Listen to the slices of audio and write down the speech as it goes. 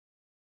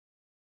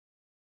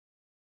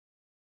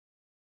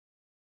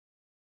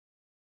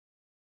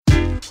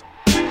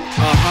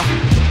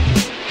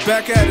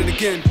Back at it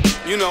again,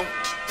 you know.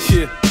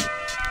 Yeah.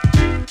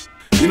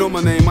 You know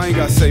my name, I ain't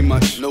gotta say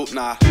much. Nope,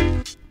 nah.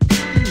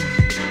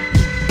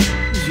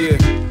 Yeah.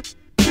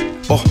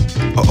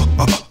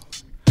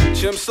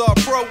 Jim Star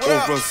Pro, what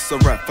up? Orah's a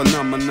rap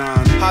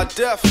phenomenon. High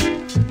def,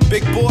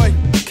 big boy,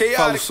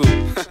 Follow chaotic.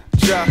 suit.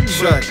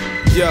 Check,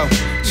 yo,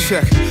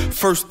 check.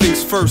 First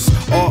things first,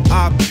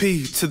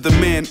 R.I.P. to the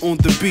man on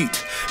the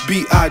beat.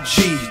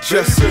 B.I.G.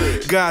 Just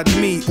guide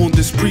me on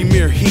this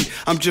premier heat.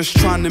 I'm just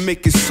trying to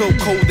make it so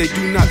cold they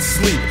do not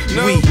sleep.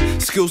 No. We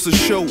skills to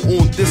show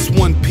on this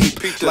one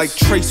peep. Like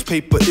trace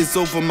paper is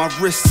over my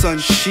wrist, son.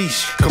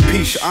 Sheesh,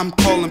 capiche? I'm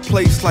calling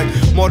plays like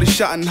Marty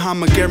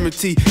Schottenheimer.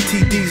 Guarantee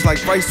TDs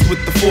like Rice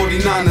with the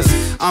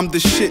 49ers. I'm the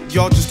shit,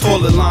 y'all just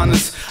toilet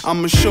liners.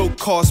 I'm a show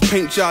cause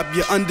paint job.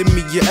 You're under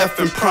me, you're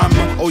effing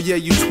primer. Oh yeah,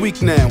 you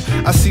tweak now.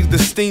 I see the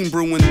steam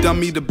brewing,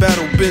 dummy. The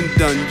battle been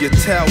done, your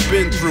towel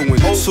been through.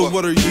 So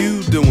what are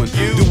you doing?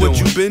 Do what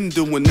you been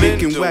doing,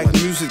 making whack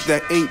music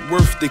that ain't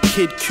worth the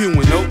kid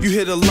queuing. You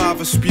hear the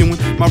lava spewing,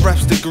 my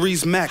rap's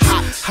degrees max.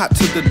 Hot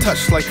to the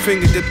touch like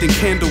finger dipped in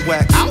candle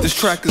wax. This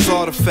track is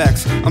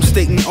artifacts, I'm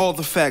stating all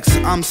the facts.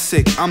 I'm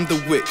sick, I'm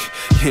the wick,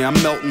 yeah,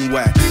 I'm melting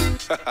wax.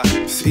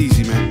 It's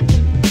easy, man.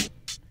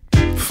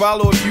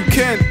 Follow if you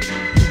can.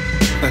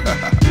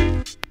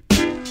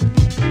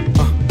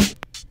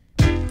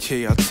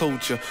 Yeah, I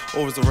told ya,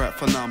 Orah's a rap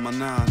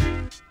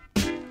phenomenon.